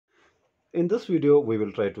In this video, we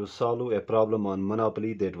will try to solve a problem on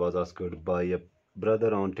monopoly that was asked by a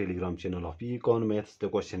brother on Telegram channel of Econ Maths. The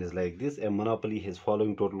question is like this: a monopoly has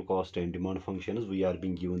following total cost and demand functions. We are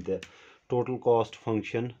being given the total cost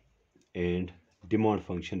function and demand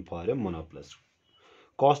function for a monopolist.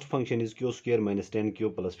 Cost function is q square minus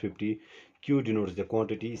 10q plus 50. Q denotes the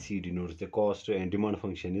quantity, C denotes the cost, and demand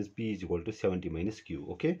function is P is equal to 70 minus Q.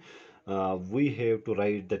 Okay, we have to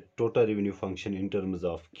write the total revenue function in terms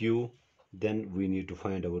of Q. Then we need to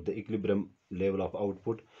find out the equilibrium level of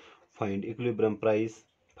output, find equilibrium price,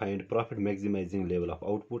 find profit maximizing level of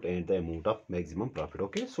output, and the amount of maximum profit.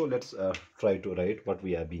 Okay, so let's try to write what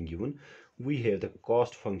we are being given. We have the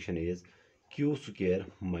cost function is q square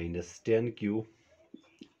minus 10q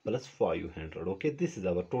plus 500. Okay, this is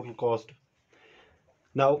our total cost.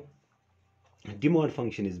 Now demand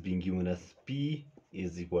function is being given as P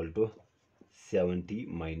is equal to 70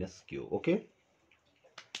 minus Q. Okay,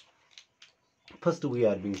 first we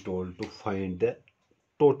are being told to find the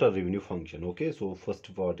total revenue function. Okay, so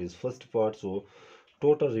first part. So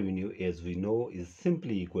total revenue, as we know, is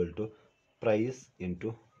simply equal to price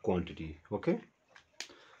into quantity. Okay,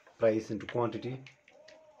 price into quantity.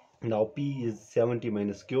 Now P is 70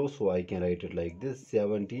 minus Q, so I can write it like this: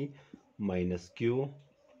 70 minus Q.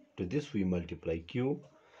 To this we multiply Q.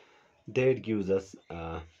 That gives us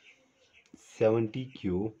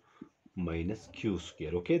 70Q minus Q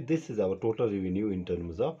square. Okay, this is our total revenue in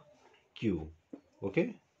terms of Q.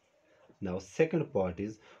 Okay, now second part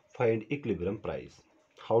is find equilibrium price.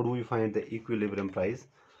 How do we find the equilibrium price?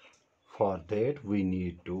 For that we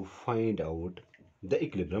need to find out the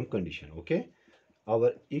equilibrium condition. Okay,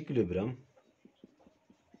 our equilibrium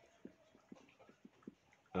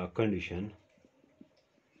condition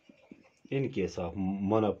in case of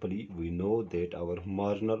monopoly, we know that our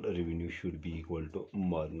marginal revenue should be equal to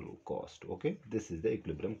marginal cost. Okay, this is the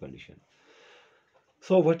equilibrium condition.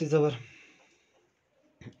 So what is our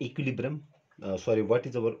equilibrium? What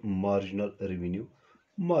is our marginal revenue?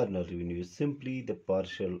 Marginal revenue is simply the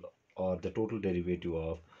partial or the total derivative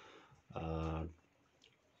of uh,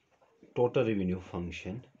 total revenue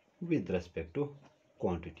function with respect to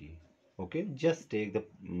quantity. Okay, just take the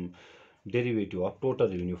derivative of total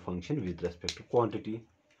revenue function with respect to quantity.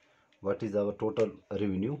 What is our total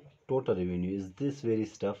revenue? Total revenue is this very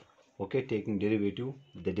stuff. Okay, taking derivative,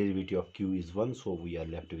 the derivative of q is 1, so we are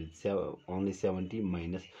left with only 70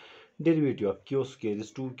 minus derivative of q square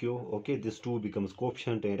is 2q. Okay, this 2 becomes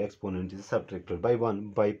coefficient and exponent is subtracted by 1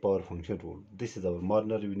 by power function rule. This is our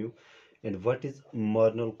marginal revenue. And what is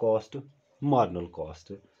marginal cost? Marginal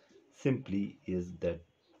cost simply is that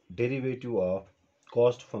derivative of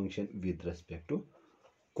cost function with respect to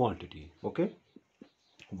quantity. Okay,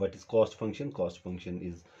 what is cost function? Cost function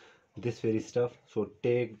is this very stuff. So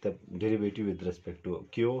take the derivative with respect to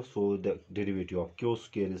q, so the derivative of q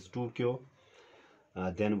square is 2q.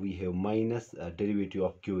 Then we have minus derivative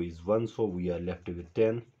of q is 1, so we are left with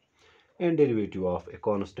 10, and derivative of a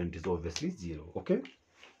constant is obviously 0. Okay,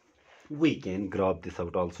 we can grab this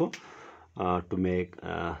out also to make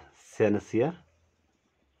sense here.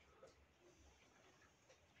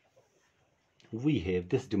 We have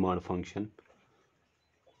this demand function.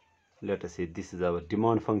 Let us say this is our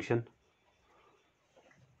demand function.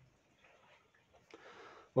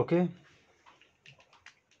 Okay,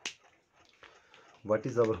 what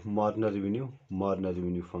is our marginal revenue? Marginal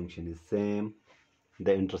revenue function is same.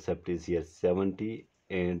 The intercept is here 70,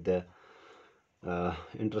 and the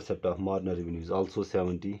intercept of marginal revenue is also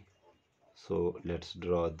 70. So let's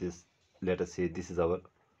draw this. Let us say this is our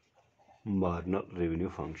marginal revenue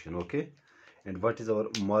function. Okay, and what is our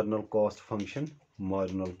marginal cost function?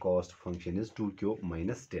 Marginal cost function is 2q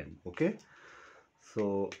minus 10. Okay,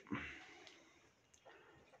 so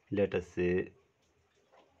let us say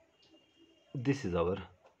this is our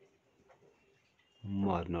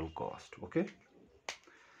marginal cost. Okay,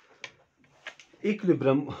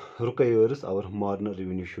 equilibrium requires our marginal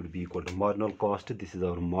revenue should be equal to marginal cost. This is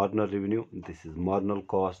our marginal revenue, this is marginal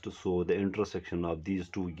cost, so the intersection of these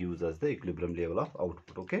two gives us the equilibrium level of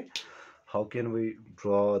output. Okay, how can we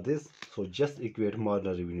draw this? So just equate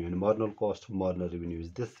marginal revenue and marginal cost. Marginal revenue is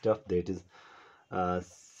this stuff, that is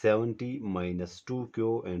 70 minus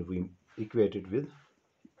 2q, and we equate it with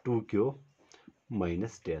 2q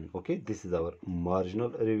minus 10. Okay, this is our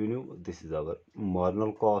marginal revenue, this is our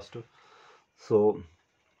marginal cost. So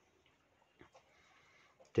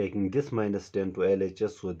taking this minus 10 to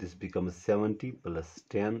LHS, so this becomes 70 plus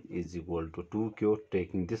 10 is equal to 2q.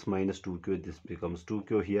 Taking this minus 2q, this becomes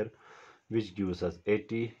 2q here, which gives us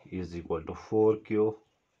 80 is equal to 4q,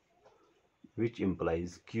 which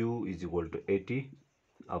implies q is equal to 80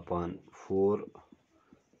 upon 4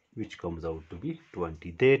 which comes out to be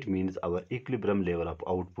 20. That means our equilibrium level of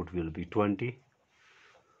output will be 20.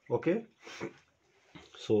 Okay,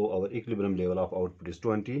 so our equilibrium level of output is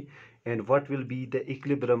 20. And what will be the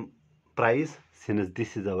equilibrium price? Since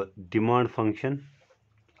this is our demand function,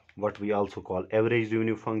 what we also call average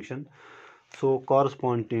revenue function, so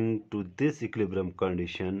corresponding to this equilibrium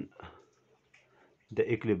condition,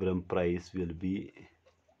 the equilibrium price will be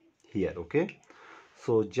here. Okay,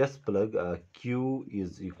 so just plug Q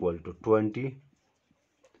is equal to 20,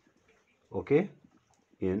 okay,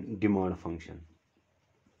 in demand function.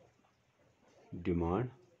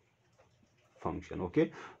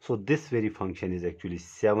 Okay, so this very function is actually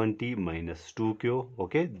 70 minus 2q.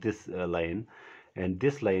 Okay, this line, and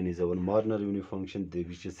this line is our marginal revenue function,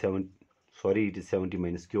 which is 7, sorry, it is 70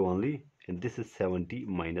 minus q only, and this is 70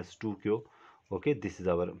 minus 2q. Okay, this is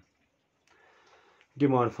our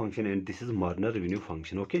demand function and this is marginal revenue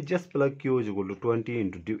function. Okay, just plug q is equal to 20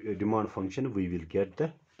 into demand function, we will get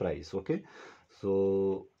the price. Okay,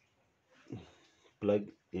 so plug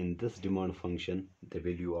in this demand function the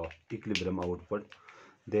value of equilibrium output.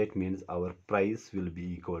 That means our price will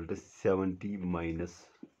be equal to 70 minus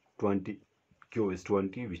 20, q is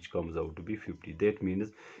 20, which comes out to be 50. That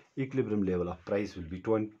means equilibrium level of price will be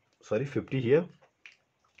 50 here.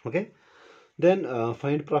 Okay, then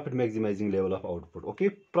find profit maximizing level of output.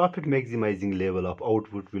 Okay, profit maximizing level of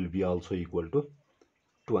output will be also equal to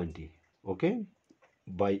 20. Okay,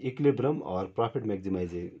 by equilibrium or profit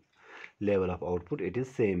maximizing level of output, it is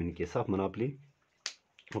same in case of monopoly.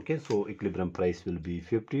 Okay, so equilibrium price will be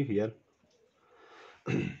 50 here.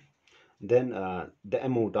 Then the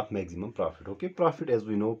amount of maximum profit. Okay, profit, as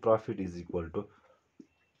we know, profit is equal to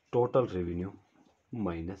total revenue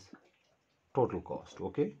minus total cost.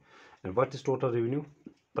 Okay, and what is total revenue?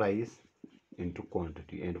 Price into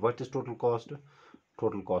quantity. And what is total cost?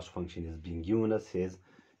 Total cost function is being given us as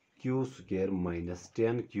q square minus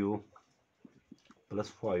 10q plus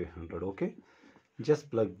 500. Okay, just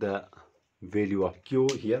plug the value of q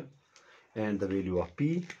here and the value of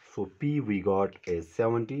p. So p we got as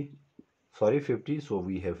 50, so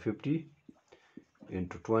we have 50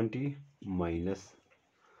 into 20 minus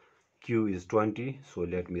q is 20, so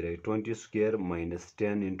let me write 20 square minus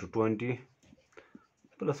 10 into 20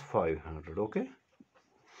 plus 500. Okay,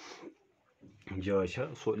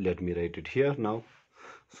 so let me write it here now.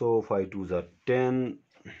 So 5 2s are 10.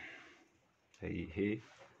 Hey,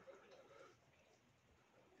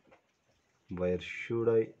 where should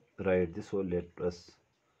I write this? So let us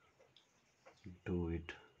do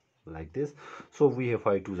it like this. So we have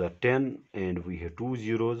 5 2s are 10 and we have 2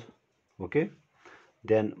 zeros. Okay,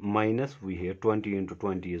 then minus, we have 20 into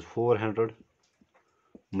 20 is 400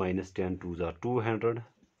 minus 10 2s are 200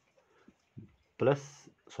 plus,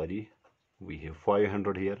 sorry, we have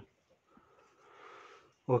 500 here.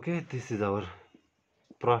 Okay, this is our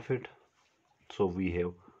profit. So we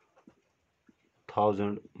have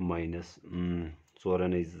 1000 minus so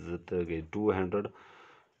run is 200.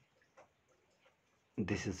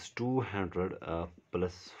 This is 200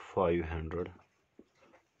 plus 500,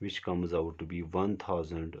 which comes out to be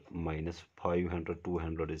 1000 minus 500.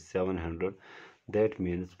 200 is 700. That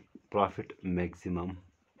means profit maximum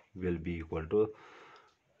will be equal to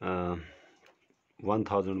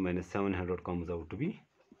 1000 minus 700 comes out to be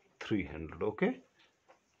 300. Okay,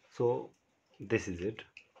 so this is it.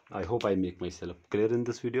 I hope I make myself clear in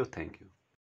this video. Thank you.